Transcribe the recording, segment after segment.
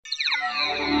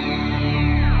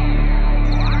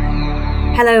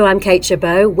Hello, I'm Kate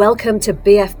Chabot. Welcome to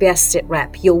BFBS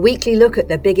Sitrep, your weekly look at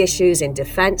the big issues in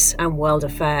defence and world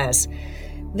affairs.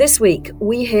 This week,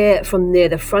 we hear from near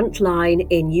the front line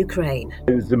in Ukraine.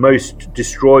 It was the most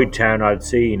destroyed town I'd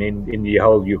seen in the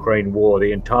whole Ukraine war.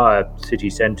 The entire city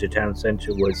centre, town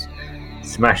centre, was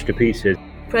smashed to pieces.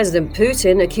 President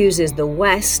Putin accuses the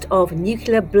West of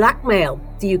nuclear blackmail.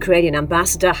 The Ukrainian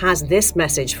ambassador has this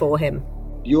message for him.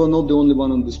 You are not the only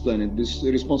one on this planet. This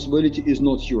responsibility is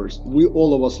not yours. We,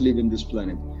 all of us, live in this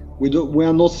planet. We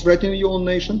are not threatening your own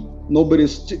nation.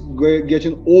 Nobody's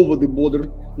getting over the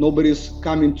border. Nobody's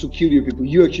coming to kill you people.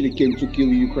 You actually came to kill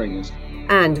the Ukrainians.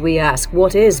 And we ask,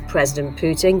 what is President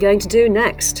Putin going to do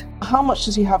next? How much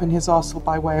does he have in his arsenal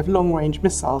by way of long-range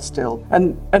missiles still?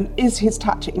 And is his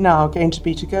tactic now going to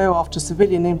be to go after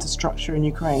civilian infrastructure in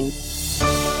Ukraine?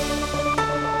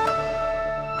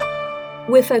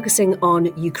 We're focusing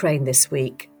on Ukraine this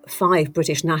week. 5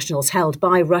 British nationals held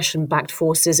by Russian-backed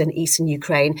forces in eastern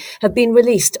Ukraine have been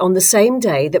released on the same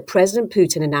day that President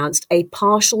Putin announced a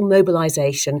partial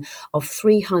mobilisation of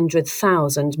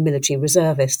 300,000 military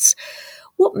reservists.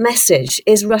 What message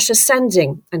is Russia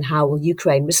sending, and how will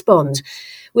Ukraine respond?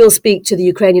 We'll speak to the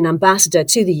Ukrainian ambassador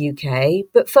to the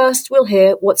UK, but first we'll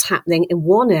hear what's happening in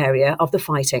one area of the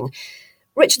fighting.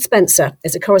 Richard Spencer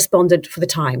is a correspondent for The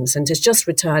Times and has just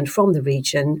returned from the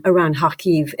region around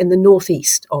Kharkiv in the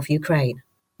northeast of Ukraine.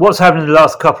 What's happened in the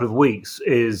last couple of weeks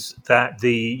is that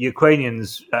the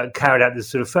Ukrainians carried out this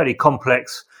sort of fairly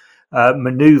complex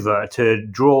maneuver to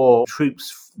draw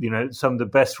troops, some of the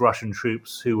best Russian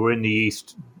troops who were in the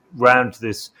east, round to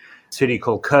this city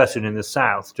called Kherson in the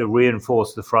south to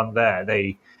reinforce the front there.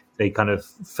 They kind of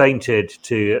feinted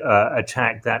to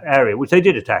attack that area, which they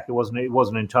did attack. It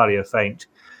wasn't entirely a feint.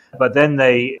 But then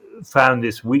they found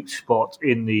this weak spot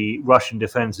in the Russian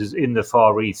defences in the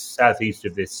far east, southeast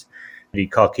of this, the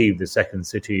Kharkiv, the second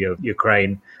city of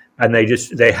Ukraine. And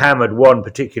they hammered one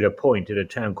particular point at a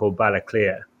town called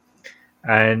Balaklia.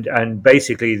 And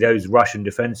basically those Russian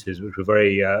defences, which were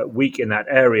very weak in that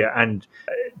area and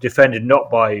defended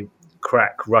not by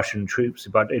crack Russian troops,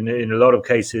 but in a lot of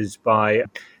cases by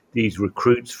these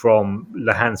recruits from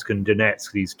Luhansk and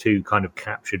Donetsk, these two kind of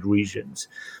captured regions,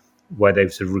 where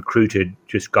they've sort of recruited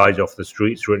just guys off the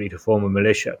streets really to form a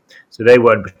militia. So they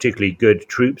weren't particularly good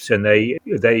troops, and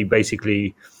they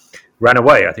basically ran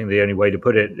away, I think the only way to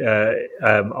put it,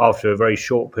 after a very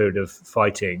short period of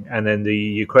fighting. And then the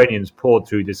Ukrainians poured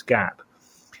through this gap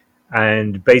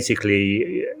and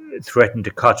basically threatened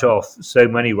to cut off so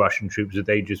many Russian troops that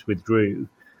they just withdrew.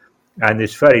 And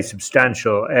this fairly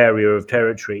substantial area of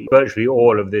territory, virtually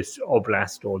all of this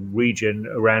oblast or region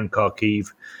around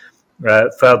Kharkiv,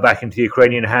 fell back into the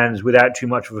Ukrainian hands without too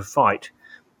much of a fight.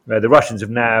 The Russians have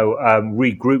now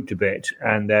regrouped a bit,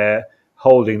 and they're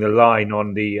holding the line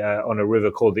on a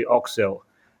river called the Oxil.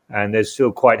 And there's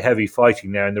still quite heavy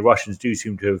fighting there, and the Russians do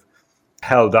seem to have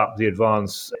held up the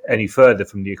advance any further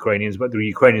from the Ukrainians. But the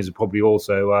Ukrainians are probably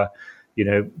also,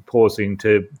 pausing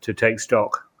to take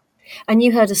stock. And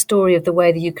you heard a story of the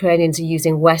way the Ukrainians are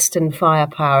using Western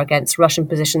firepower against Russian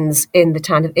positions in the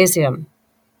town of Izium.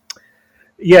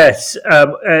 Yes,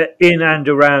 in and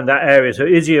around that area. So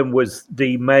Izium was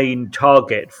the main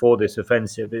target for this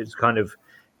offensive. It's kind of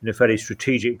in a fairly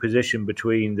strategic position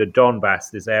between the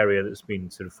Donbass, this area that's been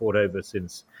sort of fought over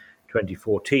since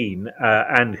 2014,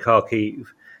 and Kharkiv.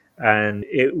 And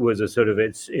it was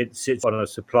it sits on a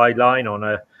supply line on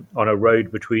a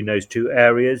road between those two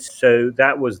areas. So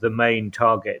that was the main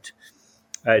target.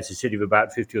 It's a city of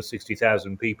about 50 or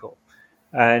 60,000 people.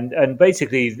 And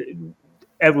basically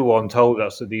everyone told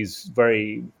us that these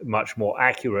very much more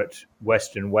accurate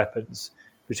Western weapons,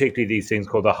 particularly these things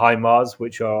called the HIMARS,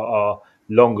 which are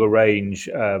longer range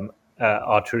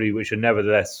artillery, which are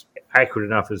nevertheless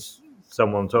accurate enough, as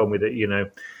someone told me,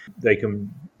 that, they can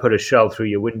put a shell through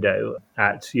your window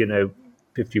at,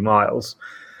 50 miles.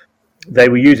 They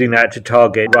were using that to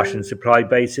target Russian supply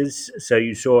bases. So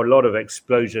you saw a lot of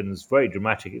explosions, very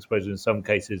dramatic explosions in some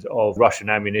cases, of Russian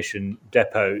ammunition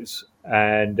depots.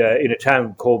 And in a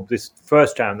town called, this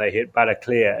first town they hit,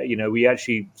 Balaklia, we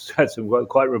actually had some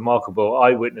quite remarkable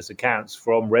eyewitness accounts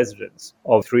from residents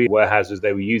of 3 warehouses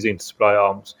they were using to supply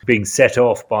arms being set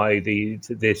off by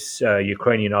this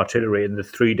Ukrainian artillery in the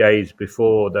 3 days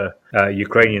before the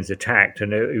Ukrainians attacked.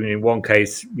 And in one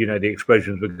case, the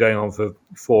explosions were going on for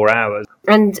 4 hours.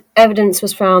 And evidence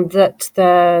was found that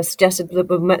suggested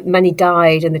that many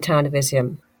died in the town of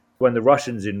Izium. When the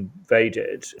Russians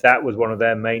invaded, that was one of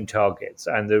their main targets.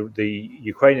 And the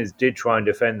Ukrainians did try and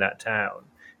defend that town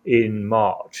in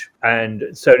March. And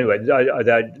so anyway,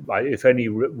 if any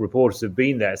reporters have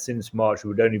been there since March, it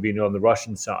would only been on the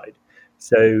Russian side.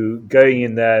 So going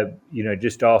in there,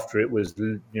 just after it was,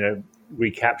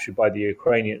 recaptured by the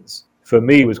Ukrainians, for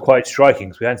me was quite striking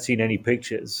because we hadn't seen any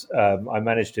pictures. I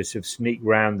managed to sort of sneak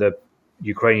round the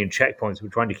Ukrainian checkpoints. We're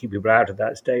trying to keep people out at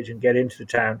that stage and get into the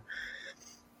town.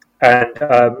 And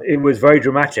it was very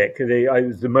dramatic. It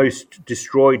was the most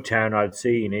destroyed town I'd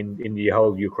seen in the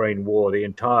whole Ukraine war. The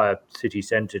entire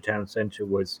town centre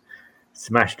was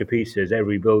smashed to pieces.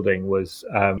 Every building was,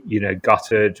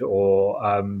 gutted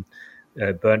or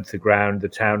burnt to the ground. The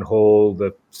town hall,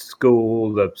 the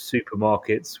school, the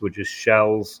supermarkets were just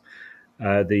shells.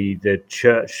 The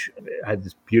church had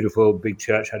this beautiful big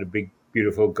church, had a big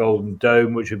beautiful golden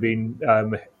dome, which had been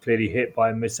clearly hit by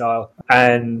a missile.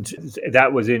 And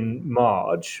that was in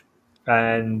March.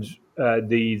 And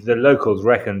the locals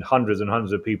reckoned hundreds and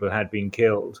hundreds of people had been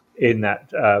killed in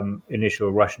that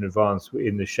initial Russian advance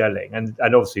in the shelling. And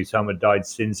obviously some had died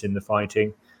since in the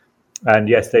fighting. And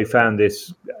yes, they found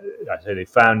this. They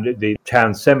found the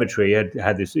town cemetery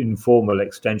had this informal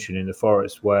extension in the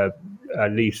forest where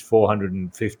at least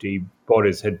 450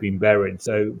 bodies had been buried.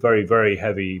 So very, very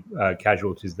heavy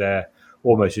casualties there,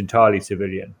 almost entirely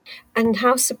civilian. And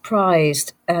how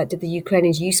surprised did the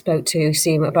Ukrainians you spoke to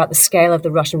seem about the scale of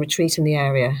the Russian retreat in the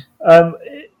area?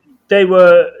 They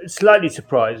were slightly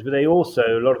surprised, but they also,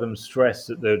 a lot of them stressed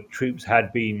that the troops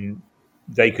had been.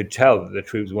 They could tell that the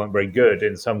troops weren't very good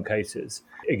in some cases.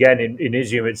 Again, in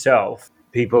Izium itself,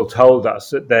 people told us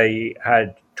that they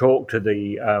had talked to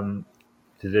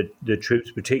the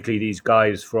troops, particularly these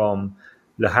guys from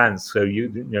Luhansk,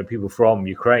 so people from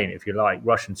Ukraine, if you like,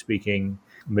 Russian-speaking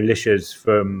militias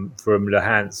from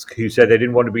Luhansk, who said they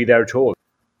didn't want to be there at all.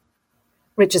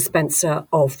 Richard Spencer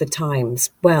of The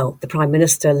Times. Well, the Prime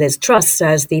Minister, Liz Truss,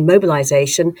 says the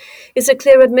mobilisation is a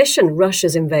clear admission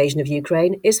Russia's invasion of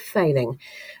Ukraine is failing.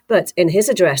 But in his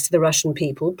address to the Russian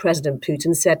people, President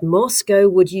Putin said Moscow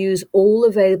would use all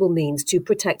available means to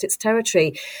protect its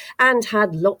territory and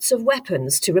had lots of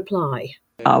weapons to reply.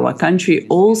 Our country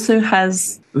also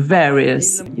has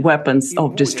various weapons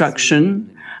of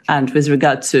destruction. And with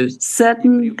regard to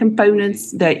certain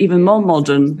components, they're even more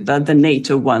modern than the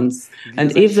NATO ones.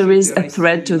 And if there is a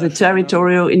threat to the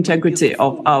territorial integrity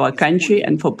of our country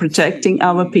and for protecting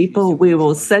our people, we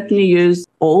will certainly use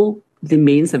all the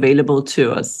means available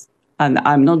to us. And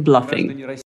I'm not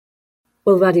bluffing.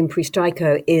 Well, Vadim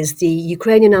Pristaiko is the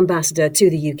Ukrainian ambassador to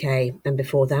the UK, and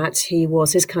before that, he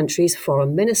was his country's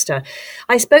foreign minister.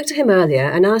 I spoke to him earlier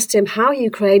and asked him how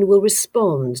Ukraine will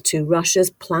respond to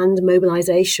Russia's planned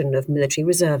mobilisation of military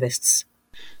reservists.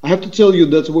 I have to tell you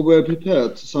that we were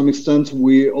prepared. To some extent,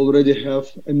 we already have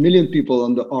 1 million people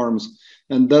under arms,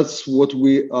 and that's what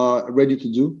we are ready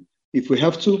to do. If we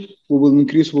have to, we will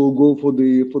increase. We will go for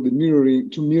the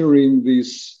mirroring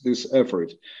this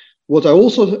effort. What I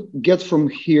also get from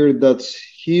here that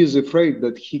he is afraid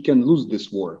that he can lose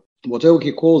this war. Whatever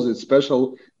he calls it,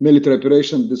 special military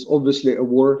operation, this is obviously a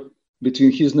war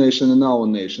between his nation and our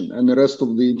nation and the rest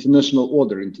of the international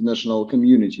order, international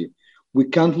community. We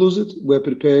can't lose it. We're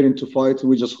preparing to fight.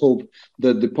 We just hope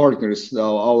that the partners,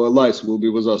 our allies, will be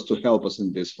with us to help us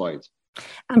in this fight.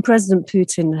 And President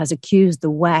Putin has accused the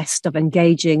West of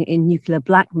engaging in nuclear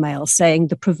blackmail, saying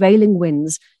the prevailing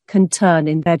winds can turn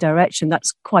in their direction.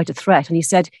 That's quite a threat. And he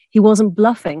said he wasn't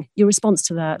bluffing. Your response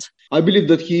to that? I believe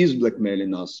that he is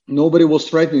blackmailing us. Nobody was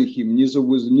threatening him, neither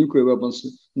with nuclear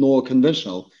weapons nor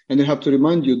conventional. And I have to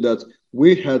remind you that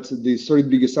we had the third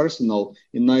biggest arsenal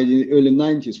in early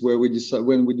 90s,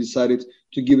 when we decided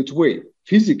to give it away.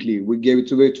 Physically, we gave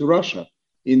it away to Russia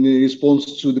in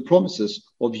response to the promises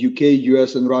of UK,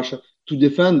 US, and Russia to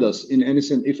defend us in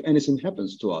anything if anything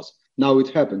happens to us. Now it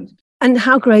happened. And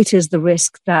how great is the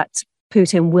risk that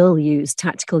Putin will use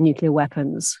tactical nuclear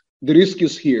weapons? The risk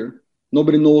is here.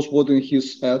 Nobody knows what in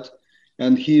his head,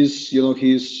 and he's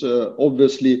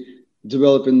obviously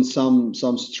developing some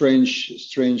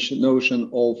strange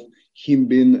notion of him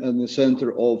being in the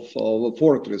center of a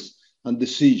fortress and the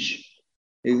siege,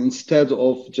 instead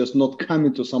of just not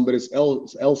coming to somebody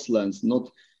else's lands, not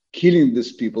killing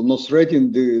these people, not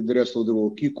threatening the rest of the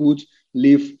world. He could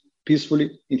live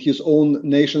peacefully in his own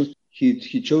nation.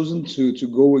 He chosen to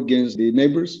go against the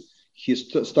neighbors. He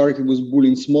started with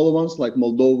bullying smaller ones like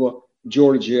Moldova,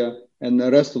 Georgia, and the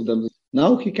rest of them.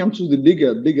 Now he comes to the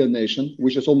bigger nation,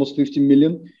 which is almost 50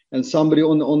 million, and somebody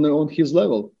on his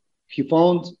level. He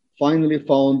finally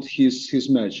found his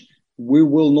match. We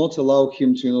will not allow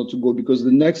him to go, because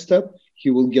the next step, he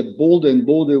will get bolder and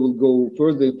bolder, will go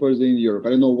further and further in Europe.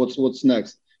 I don't know what's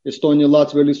next. Estonia,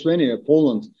 Latvia, Lithuania,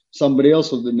 Poland, somebody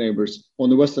else of the neighbors on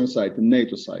the western side, the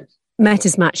NATO side. Met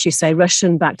is matched, you say.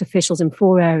 Russian-backed officials in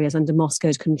 4 areas under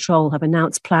Moscow's control have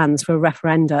announced plans for a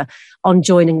referenda on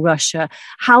joining Russia.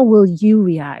 How will you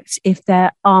react if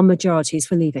there are majorities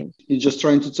for leaving? He's just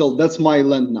trying to tell, that's my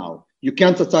land now. You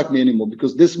can't attack me anymore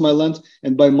because this is my land.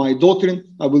 And by my doctrine,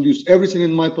 I will use everything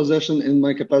in my possession, in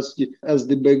my capacity as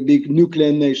the big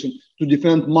nuclear nation to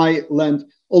defend my land.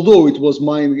 Although it was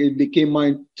mine, it became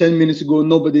mine 10 minutes ago.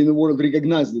 Nobody in the world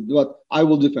recognized it, but I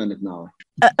will defend it now.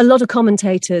 A lot of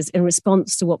commentators, in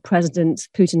response to what President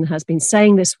Putin has been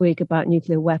saying this week about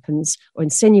nuclear weapons or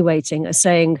insinuating, are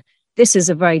saying this is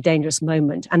a very dangerous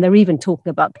moment. And they're even talking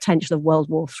about potential of World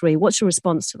War III. What's your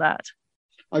response to that?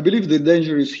 I believe the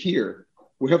danger is here.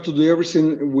 We have to do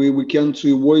everything we can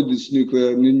to avoid this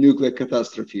nuclear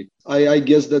catastrophe. I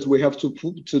guess that we have to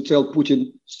tell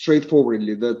Putin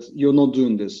straightforwardly that you're not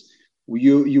doing this.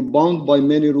 You're bound by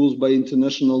many rules, by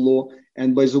international law.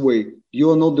 And by the way,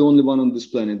 you are not the only one on this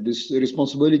planet. This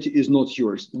responsibility is not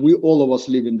yours. We, all of us,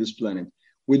 live in this planet.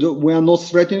 We are not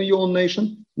threatening your own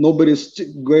nation. Nobody's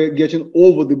getting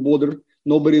over the border.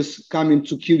 Nobody's coming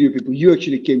to kill you people. You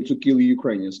actually came to kill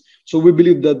Ukrainians. So we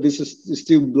believe that this is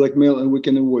still blackmail and we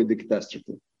can avoid the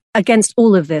catastrophe. Against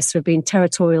all of this, there have been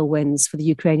territorial wins for the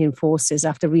Ukrainian forces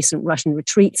after recent Russian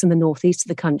retreats in the northeast of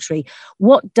the country.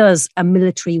 What does a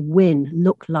military win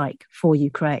look like for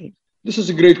Ukraine? This is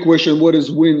a great question. What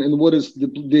is win and what is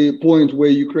the point where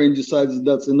Ukraine decides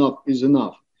that's enough is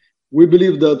enough? We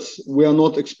believe that we are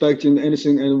not expecting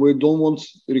anything and we don't want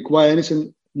to require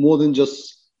anything more than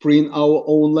just freeing our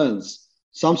own lands.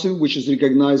 Something which is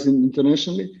recognized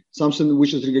internationally, something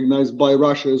which is recognized by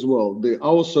Russia as well.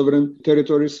 Our sovereign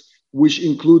territories, which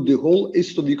include the whole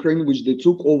east of Ukraine, which they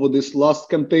took over this last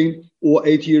campaign or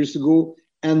 8 years ago,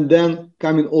 and then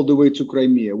coming all the way to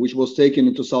Crimea, which was taken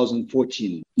in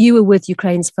 2014. You were with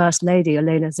Ukraine's First Lady,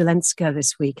 Olena Zelenska,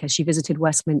 this week as she visited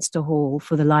Westminster Hall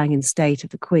for the lying in state of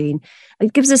the Queen.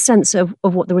 It gives a sense of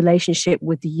what the relationship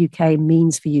with the UK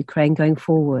means for Ukraine going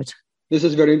forward. This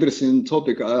is a very interesting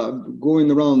topic. Going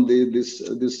around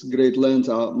this great land,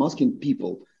 I'm asking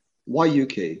people, why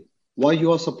UK? Why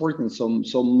you are supporting so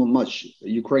much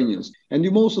Ukrainians? And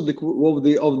most of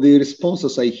the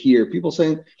responses I hear, people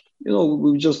saying,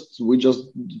 we just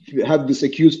have this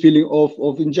acute feeling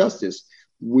of injustice.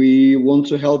 We want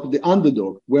to help the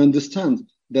underdog. We understand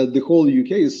that the whole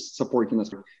UK is supporting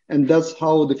us. And that's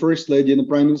how the First Lady and the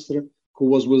Prime Minister, who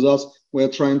was with us, were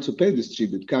trying to pay this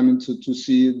tribute, coming to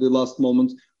see the last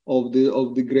moment of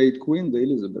the great Queen, the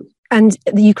Elizabeth. And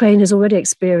the Ukraine has already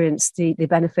experienced the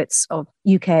benefits of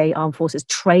UK armed forces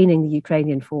training the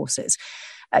Ukrainian forces.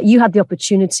 You had the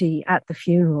opportunity at the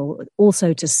funeral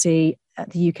also to see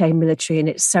the UK military in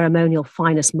its ceremonial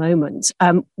finest moment.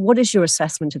 What is your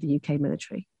assessment of the UK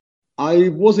military? I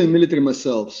was in military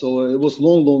myself, so it was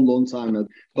long time.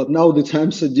 But now the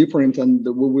times are different, and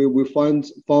we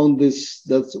found this,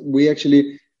 that we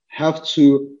actually have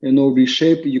to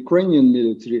reshape Ukrainian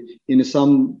military in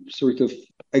some sort of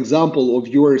example of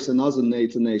yours and other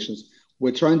NATO nations.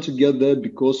 We're trying to get there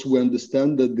because we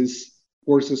understand that this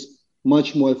force is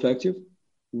much more effective,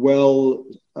 well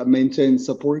maintained,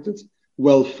 supported,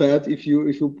 well fed, if you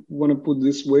want to put it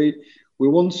this way. We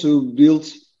want to build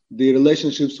the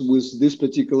relationships with these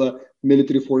particular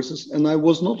military forces. And I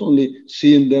was not only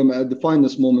seeing them at the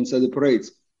finest moments at the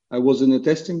parades. I was in the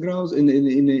testing grounds, in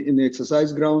the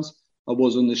exercise grounds. I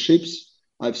was on the ships.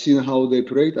 I've seen how they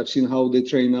parade. I've seen how they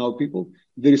train our people.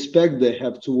 The respect they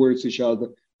have towards each other.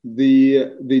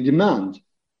 The demand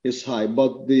is high,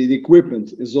 but the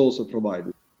equipment is also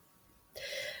provided.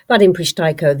 Vadim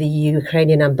Prishtaiko, the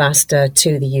Ukrainian ambassador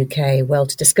to the UK,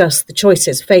 to discuss the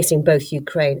choices facing both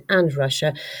Ukraine and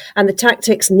Russia and the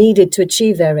tactics needed to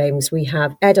achieve their aims, we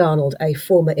have Ed Arnold, a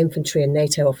former infantry and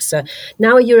NATO officer,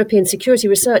 now a European Security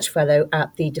Research Fellow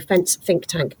at the defence think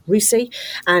tank RUSI,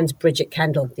 and Bridget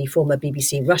Kendall, the former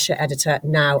BBC Russia editor,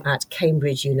 now at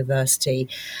Cambridge University.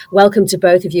 Welcome to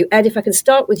both of you. Ed, if I can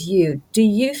start with you, do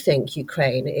you think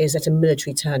Ukraine is at a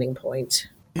military turning point?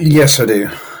 Yes, I do.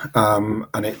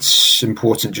 And it's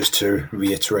important just to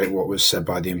reiterate what was said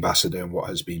by the ambassador and what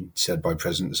has been said by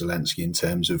President Zelensky in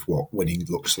terms of what winning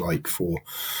looks like for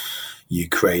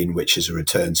Ukraine, which is a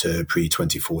return to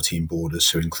pre-2014 borders,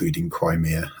 so including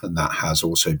Crimea. And that has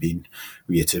also been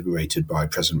reiterated by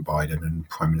President Biden and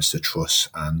Prime Minister Truss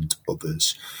and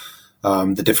others.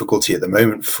 The difficulty at the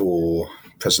moment for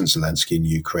President Zelensky in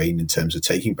Ukraine in terms of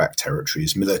taking back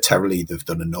territories. Militarily, they've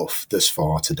done enough thus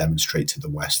far to demonstrate to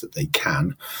the West that they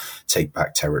can take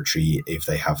back territory if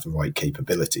they have the right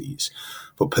capabilities.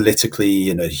 But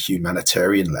politically, in a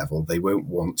humanitarian level, they won't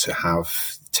want to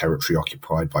have territory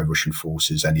occupied by Russian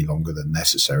forces any longer than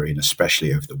necessary, and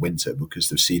especially over the winter, because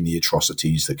they've seen the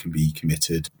atrocities that can be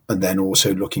committed. And then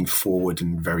also looking forward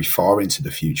and very far into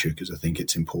the future, because I think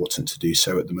it's important to do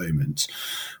so at the moment.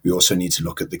 We also need to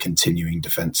look at the continuing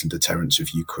defence and deterrence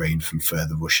of Ukraine from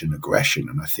further Russian aggression.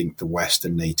 And I think the West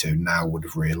and NATO now would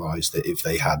have realised that if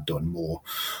they had done more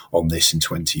on this in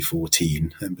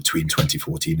 2014, and between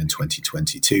 2014 and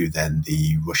 2022, then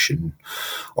the Russian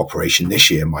operation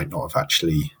this year might not have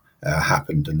actually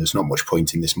happened. And there's not much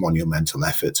point in this monumental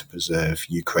effort to preserve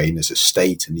Ukraine as a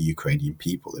state and the Ukrainian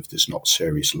people if there's not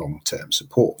serious long-term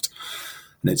support.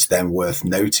 And it's then worth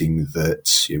noting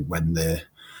that when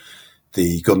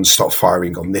the guns stop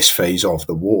firing on this phase of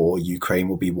the war, Ukraine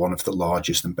will be one of the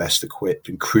largest and best equipped,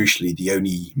 and crucially the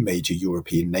only major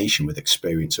European nation with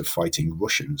experience of fighting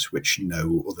Russians, which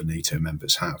no other NATO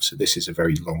members have. So this is a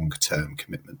very long-term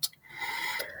commitment.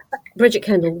 Bridget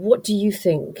Kendall, what do you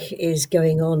think is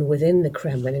going on within the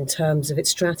Kremlin in terms of its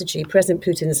strategy? President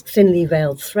Putin's thinly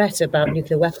veiled threat about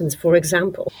nuclear weapons, for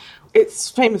example.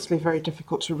 It's famously very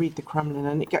difficult to read the Kremlin,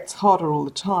 and it gets harder all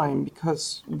the time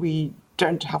because we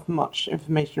don't have much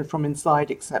information from inside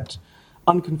except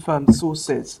unconfirmed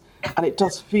sources. And it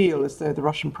does feel as though the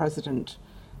Russian president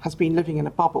has been living in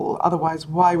a bubble. Otherwise,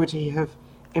 why would he have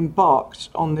embarked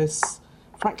on this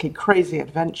frankly crazy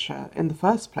adventure in the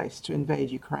first place to invade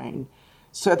Ukraine?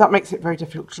 So that makes it very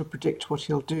difficult to predict what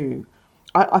he'll do.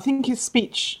 I think his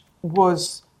speech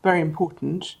was very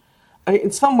important.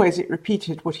 In some ways, it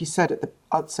repeated what he said at the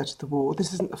outset of the war.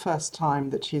 This isn't the first time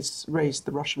that he's raised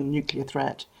the Russian nuclear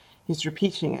threat. He's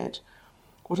repeating it.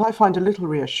 What I find a little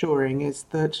reassuring is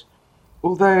that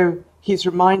although he's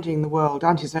reminding the world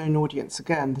and his own audience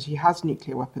again that he has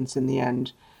nuclear weapons in the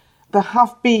end, there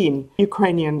have been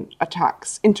Ukrainian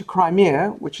attacks into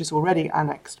Crimea, which is already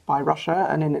annexed by Russia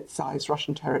and in its size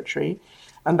Russian territory.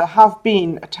 And there have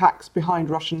been attacks behind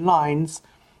Russian lines,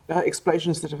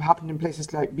 explosions that have happened in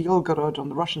places like Belgorod on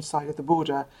the Russian side of the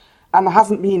border. And there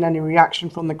hasn't been any reaction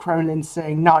from the Kremlin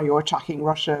saying, now you're attacking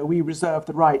Russia, we reserve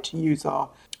the right to use our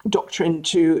doctrine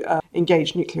to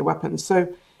engage nuclear weapons.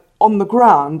 So on the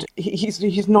ground,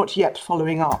 he's not yet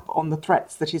following up on the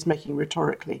threats that he's making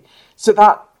rhetorically. So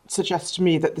that suggests to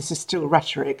me that this is still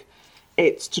rhetoric.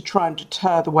 It's to try and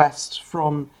deter the West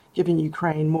from giving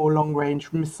Ukraine more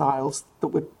long-range missiles that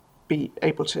would be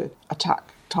able to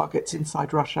attack targets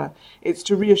inside Russia. It's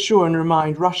to reassure and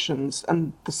remind Russians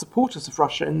and the supporters of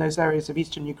Russia in those areas of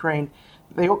eastern Ukraine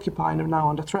that they occupy and are now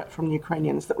under threat from the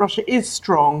Ukrainians, that Russia is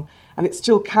strong and it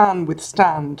still can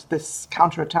withstand this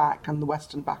counterattack and the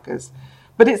Western backers.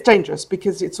 But it's dangerous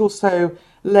because it's also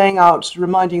laying out,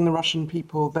 reminding the Russian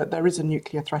people that there is a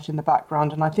nuclear threat in the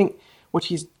background. And I think what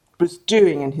he was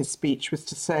doing in his speech was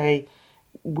to say,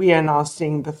 we are now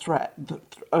seeing the threat,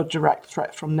 a direct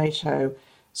threat from NATO.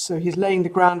 So he's laying the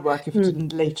groundwork if at a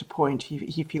later point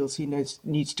he feels he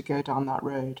needs to go down that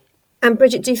road. And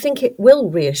Bridget, do you think it will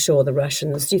reassure the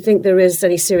Russians? Do you think there is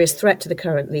any serious threat to the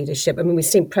current leadership? I mean, we've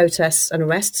seen protests and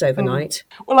arrests overnight.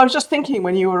 Well, I was just thinking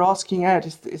when you were asking Ed,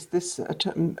 is this a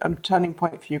turning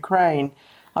point for Ukraine?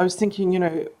 I was thinking,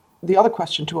 the other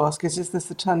question to ask is this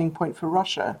a turning point for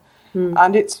Russia?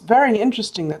 And it's very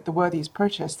interesting that there were these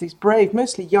protests, these brave,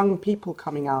 mostly young people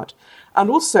coming out. And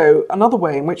also another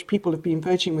way in which people have been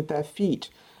voting with their feet.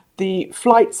 The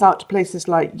flights out to places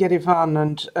like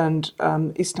Yerevan and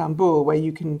Istanbul, where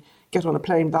you can get on a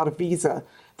plane without a visa,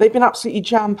 they've been absolutely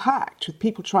jam-packed with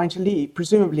people trying to leave,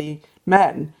 presumably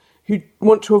men, who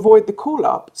want to avoid the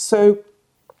call-up. So,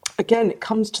 again, it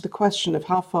comes to the question of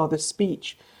how far this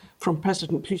speech from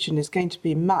President Putin is going to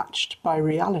be matched by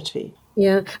reality.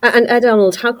 Yeah. And Ed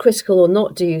Arnold, how critical or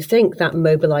not do you think that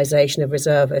mobilisation of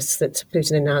reservists that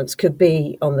Putin announced could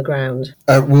be on the ground?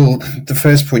 Well, the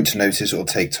first point to note is it'll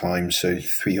take time. So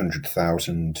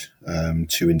 300,000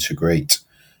 to integrate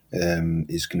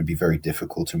is going to be very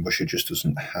difficult. And Russia just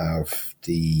doesn't have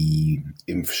the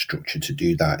infrastructure to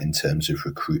do that in terms of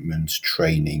recruitment,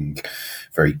 training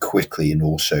very quickly. And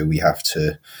also we have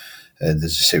to... there's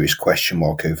a serious question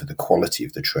mark over the quality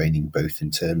of the training, both in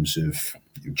terms of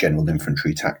general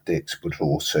infantry tactics, but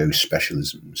also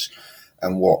specialisms.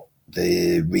 And what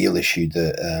the real issue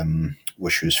that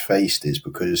Russia has faced is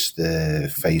because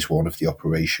the phase one of the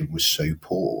operation was so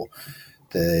poor,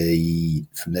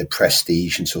 from their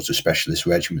prestige and sort of specialist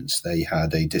regiments, they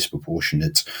had a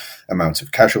disproportionate amount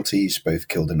of casualties, both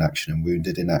killed in action and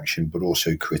wounded in action, but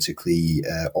also critically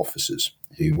officers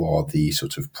who are the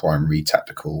sort of primary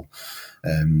tactical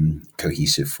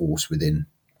cohesive force within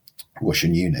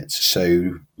Russian units.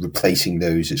 So replacing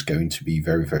those is going to be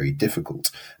very, very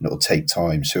difficult, and it'll take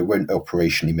time. So it won't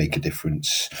operationally make a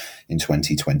difference in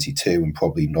 2022 and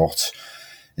probably not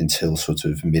until sort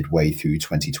of midway through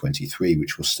 2023,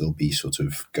 which will still be sort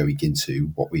of going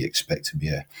into what we expect to be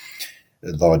a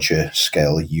larger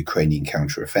scale Ukrainian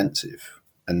counteroffensive.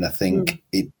 And I think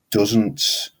it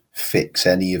doesn't fix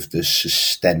any of the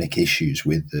systemic issues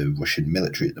with the Russian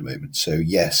military at the moment. So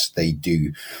yes, they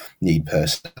do need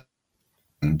personnel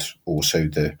and also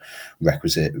the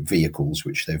requisite vehicles,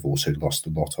 which they've also lost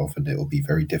a lot of, and it will be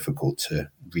very difficult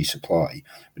to resupply.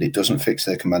 But it doesn't fix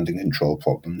their command and control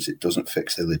problems. It doesn't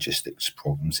fix their logistics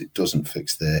problems. It doesn't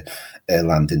fix their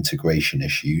air-land integration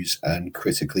issues. And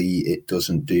critically, it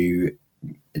doesn't do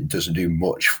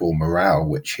much for morale,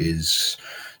 which is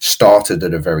started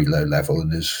at a very low level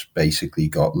and has basically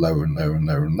got lower and lower and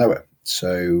lower and lower.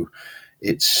 So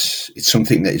it's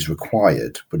something that is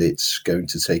required, but it's going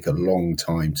to take a long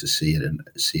time to see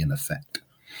an effect.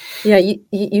 Yeah,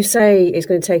 you say it's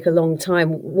going to take a long time.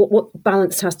 What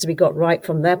balance has to be got right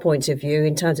from their point of view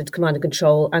in terms of command and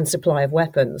control and supply of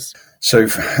weapons? So,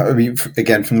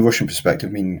 again, from the Russian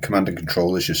perspective, command and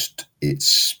control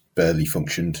it's barely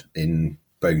functioned in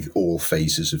all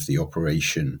phases of the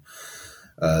operation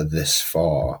this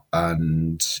far,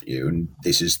 and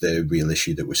this is the real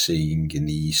issue that we're seeing in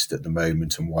the east at the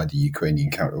moment, and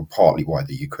partly why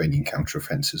the Ukrainian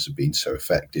counteroffensives have been so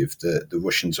effective. The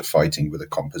Russians are fighting with a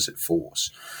composite force,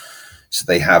 so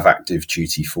they have active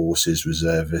duty forces,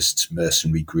 reservists,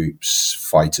 mercenary groups,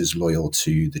 fighters loyal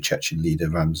to the Chechen leader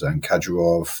Ramzan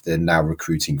Kadyrov. They're now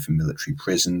recruiting from military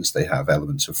prisons. They have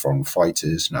elements of foreign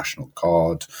fighters, National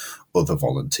Guard, other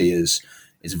volunteers.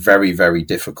 It's very, very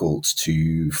difficult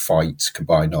to fight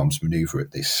combined arms manoeuvre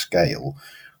at this scale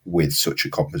with such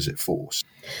a composite force.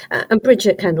 And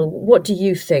Bridget Kendall, what do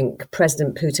you think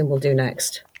President Putin will do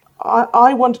next?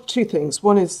 I wonder two things.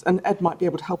 One is, and Ed might be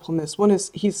able to help on this, one is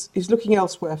he's looking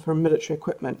elsewhere for military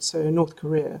equipment, so North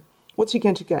Korea. What's he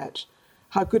going to get?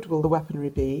 How good will the weaponry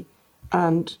be?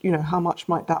 And, how much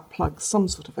might that plug some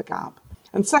sort of a gap?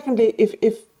 And secondly,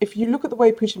 if you look at the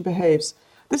way Putin behaves,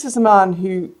 this is a man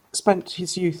who spent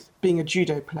his youth being a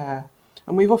judo player,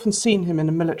 and we've often seen him in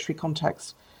a military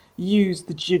context use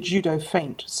the judo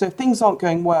feint. So if things aren't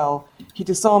going well, he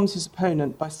disarms his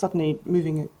opponent by suddenly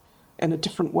moving in a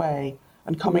different way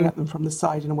and coming at them from the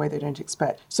side in a way they don't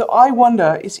expect. So I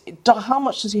wonder, how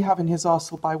much does he have in his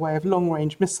arsenal by way of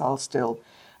long-range missiles still?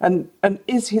 And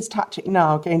is his tactic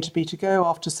now going to be to go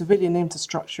after civilian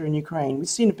infrastructure in Ukraine? We've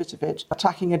seen a bit of it,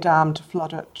 attacking a dam to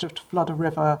flood a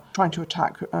river, trying to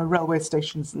attack railway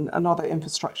stations and other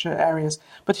infrastructure areas.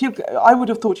 But I would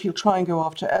have thought he'll try and go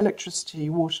after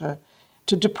electricity, water,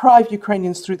 to deprive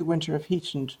Ukrainians through the winter of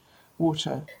heat and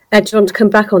water. Ed, do you want to come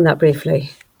back on that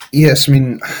briefly? Yes,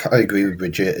 I agree with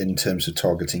Bridget in terms of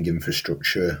targeting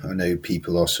infrastructure. I know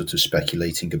people are sort of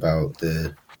speculating about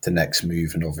the next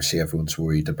move, and obviously everyone's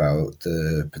worried about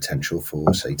the potential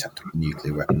for, say, tactical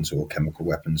nuclear weapons or chemical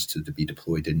weapons to be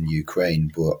deployed in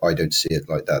Ukraine, but I don't see it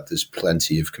like that. There's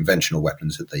plenty of conventional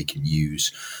weapons that they can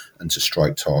use and to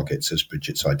strike targets, as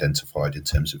Bridget's identified, in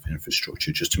terms of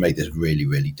infrastructure, just to make this really,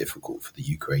 really difficult for the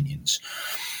Ukrainians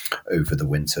over the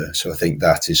winter. So I think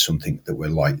that is something that we're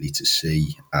likely to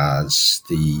see as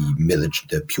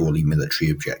the purely military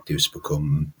objectives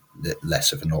become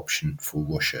less of an option for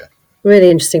Russia.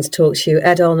 Really interesting to talk to you,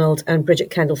 Ed Arnold and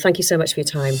Bridget Kendall. Thank you so much for your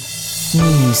time.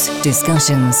 News,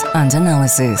 discussions and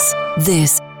analysis.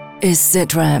 This is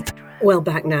Sitrep. Well,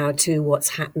 back now to what's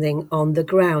happening on the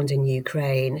ground in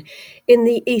Ukraine. In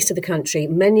the east of the country,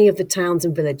 many of the towns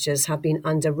and villages have been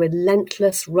under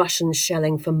relentless Russian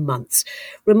shelling for months.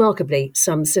 Remarkably,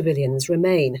 some civilians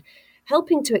remain.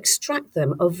 Helping to extract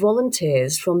them are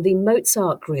volunteers from the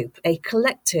Mozart Group, a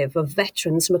collective of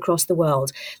veterans from across the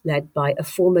world, led by a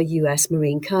former US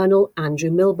Marine Colonel,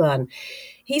 Andrew Milburn.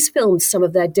 He's filmed some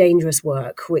of their dangerous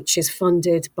work, which is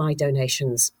funded by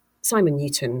donations. Simon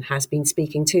Newton has been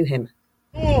speaking to him.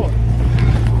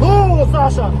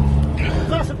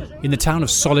 In the town of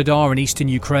Solidar in eastern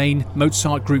Ukraine,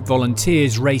 Mozart Group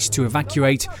volunteers raced to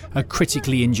evacuate a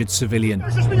critically injured civilian.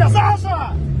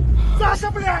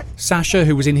 Sasha,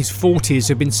 who was in his 40s,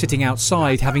 had been sitting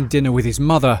outside having dinner with his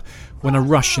mother when a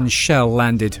Russian shell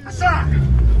landed.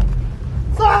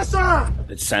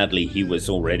 But sadly, he was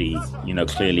already,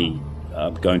 clearly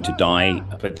going to die.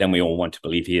 But then we all want to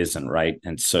believe he isn't, right?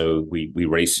 And so we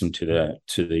race him to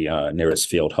the nearest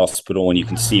field hospital. And you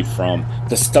can see from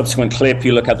the subsequent clip,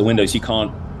 you look out the windows, you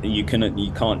can't you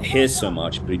can't hear so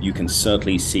much, but you can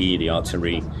certainly see the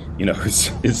artillery,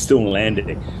 is still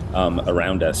landing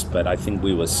around us. But I think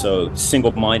we were so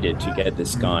single-minded to get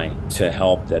this guy to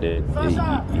help that it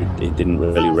didn't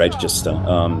really register.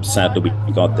 Sadly,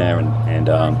 we got there, and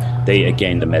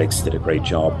the medics did a great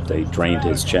job. They drained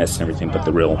his chest and everything, but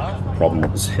the real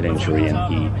problem was head injury,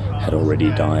 and he had already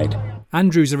died.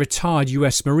 Andrew's a retired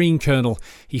US Marine colonel.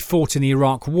 He fought in the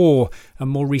Iraq War and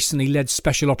more recently led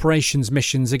special operations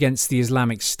missions against the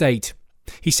Islamic State.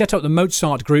 He set up the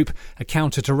Mozart Group, a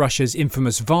counter to Russia's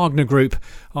infamous Wagner Group,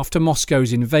 after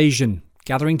Moscow's invasion,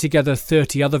 gathering together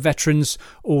 30 other veterans,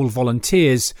 all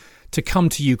volunteers, to come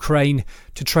to Ukraine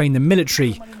to train the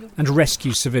military and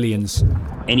rescue civilians.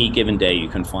 Any given day you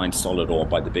can find solid ore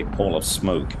by the big pall of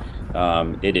smoke.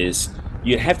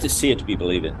 You have to see it to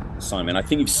believe it, Simon. I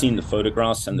think you've seen the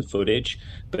photographs and the footage,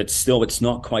 but still it's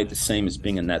not quite the same as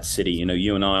being in that city.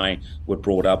 You and I were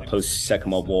brought up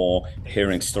post-Second World War,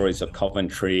 hearing stories of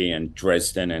Coventry and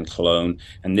Dresden and Cologne,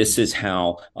 and this is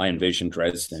how I envision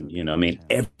Dresden.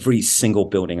 Every single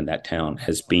building in that town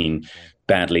has been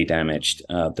badly damaged.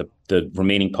 The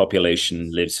remaining population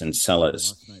lives in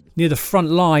cellars. Near the front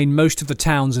line, most of the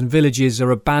towns and villages are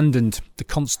abandoned. The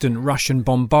constant Russian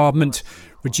bombardment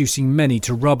reducing many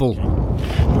to rubble.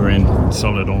 We're in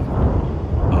solid ore.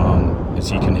 As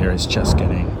you can hear, his chest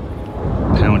getting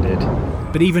pounded.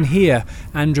 But even here,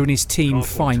 Andrew and his team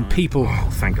find people. Oh,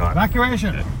 thank God.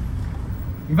 Evacuation.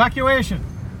 Evacuation.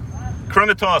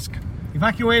 Kramatorsk.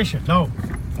 Evacuation. No.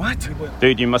 What?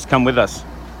 Dude, you must come with us.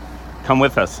 Come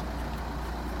with us.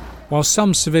 While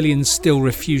some civilians still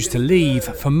refuse to leave,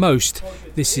 for most,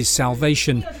 this is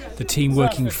salvation. The team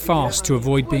working fast to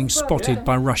avoid being spotted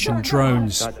by Russian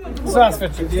drones. Da.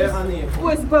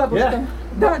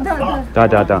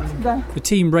 The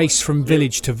team race from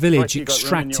village to village,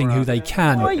 extracting who they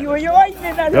can.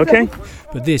 Okay.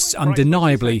 But this,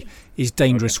 undeniably, is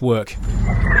dangerous work.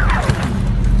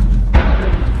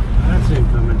 That's him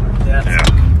coming. Yeah.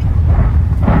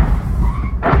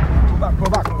 Go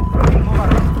back.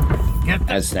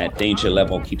 As that danger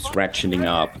level keeps ratcheting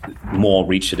up, more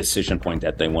reach a decision point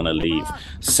that they want to leave.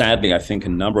 Sadly, I think a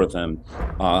number of them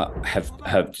have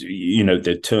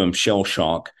the term shell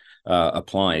shock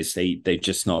applies. They're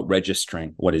just not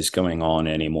registering what is going on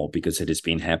anymore because it has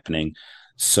been happening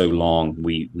so long.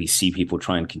 We see people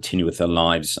try and continue with their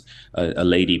lives. A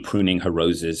lady pruning her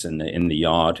roses in the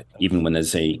yard, even when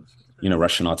there's a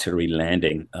Russian artillery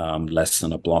landing less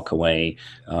than a block away.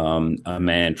 A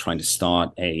man trying to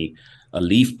start a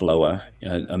leaf blower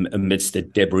amidst the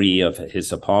debris of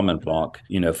his apartment block,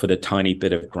 for the tiny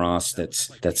bit of grass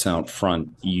that's out front.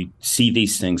 You see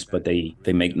these things, but they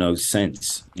make no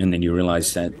sense. And then you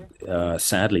realize that,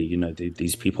 sadly,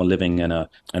 these people are living in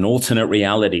an alternate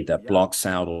reality that blocks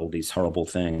out all these horrible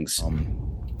things.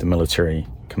 The military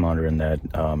commander in that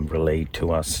relayed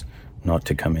to us not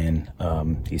to come in.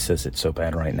 He says it's so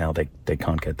bad right now they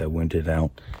can't get their wounded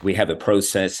out. We have a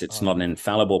process. It's not an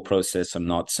infallible process. I'm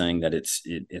not saying that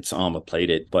it's armor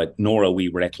plated, but nor are we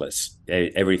reckless.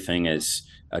 Everything is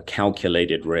a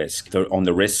calculated risk. On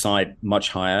the risk side, much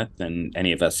higher than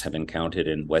any of us have encountered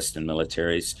in Western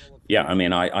militaries. Yeah,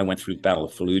 I went through the Battle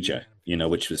of Fallujah,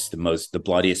 which was the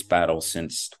bloodiest battle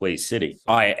since Kuwait City.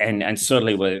 And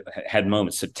certainly had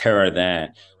moments of terror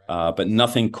there. But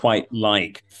nothing quite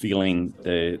like feeling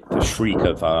the shriek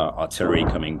of artillery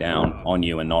coming down on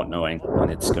you and not knowing when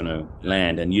it's going to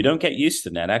land. And you don't get used to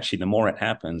that. Actually, the more it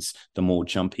happens, the more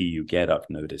jumpy you get, I've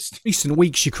noticed. Recent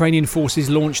weeks, Ukrainian forces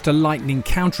launched a lightning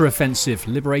counter-offensive,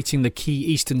 liberating the key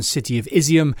eastern city of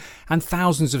Izium and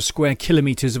thousands of square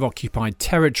kilometres of occupied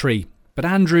territory. But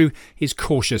Andrew is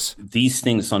cautious. These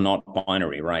things are not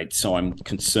binary, right? So I'm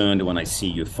concerned when I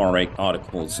see euphoric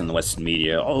articles in the Western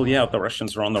media. Oh, yeah, the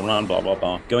Russians are on the run, blah, blah,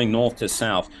 blah. Going north to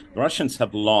south. The Russians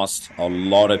have lost a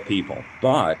lot of people.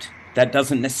 But that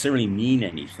doesn't necessarily mean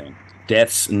anything.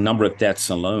 Number of deaths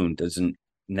alone doesn't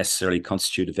necessarily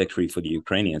constitute a victory for the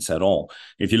Ukrainians at all.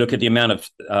 If you look at the amount of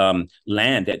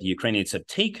land that the Ukrainians have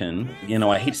taken,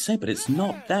 I hate to say it, but it's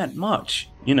not that much,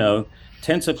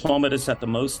 tens of kilometers at the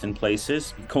most in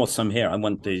places. Of course, I'm here. I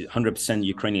want the 100%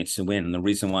 Ukrainians to win. And the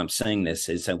reason why I'm saying this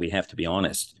is that we have to be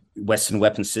honest. Western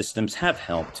weapon systems have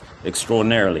helped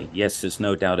extraordinarily. Yes, there's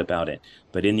no doubt about it.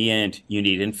 But in the end, you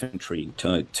need infantry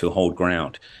to hold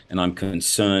ground. And I'm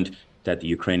concerned that the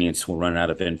Ukrainians will run out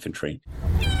of infantry.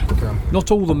 Not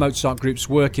all the Mozart Group's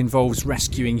work involves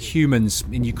rescuing humans.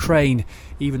 In Ukraine,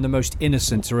 even the most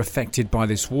innocent are affected by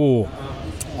this war.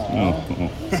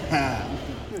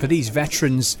 For these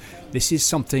veterans, this is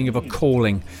something of a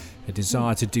calling, a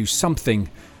desire to do something,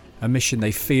 a mission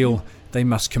they feel they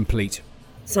must complete.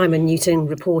 Simon Newton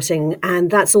reporting. And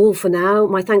that's all for now.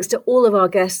 My thanks to all of our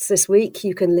guests this week.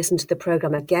 You can listen to the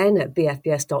programme again at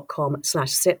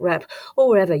bfbs.com/sitrep or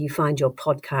wherever you find your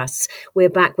podcasts. We're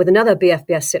back with another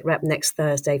BFBS Sitrep next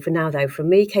Thursday. For now, though, from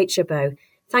me, Kate Chabot,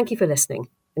 thank you for listening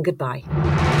and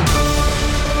goodbye.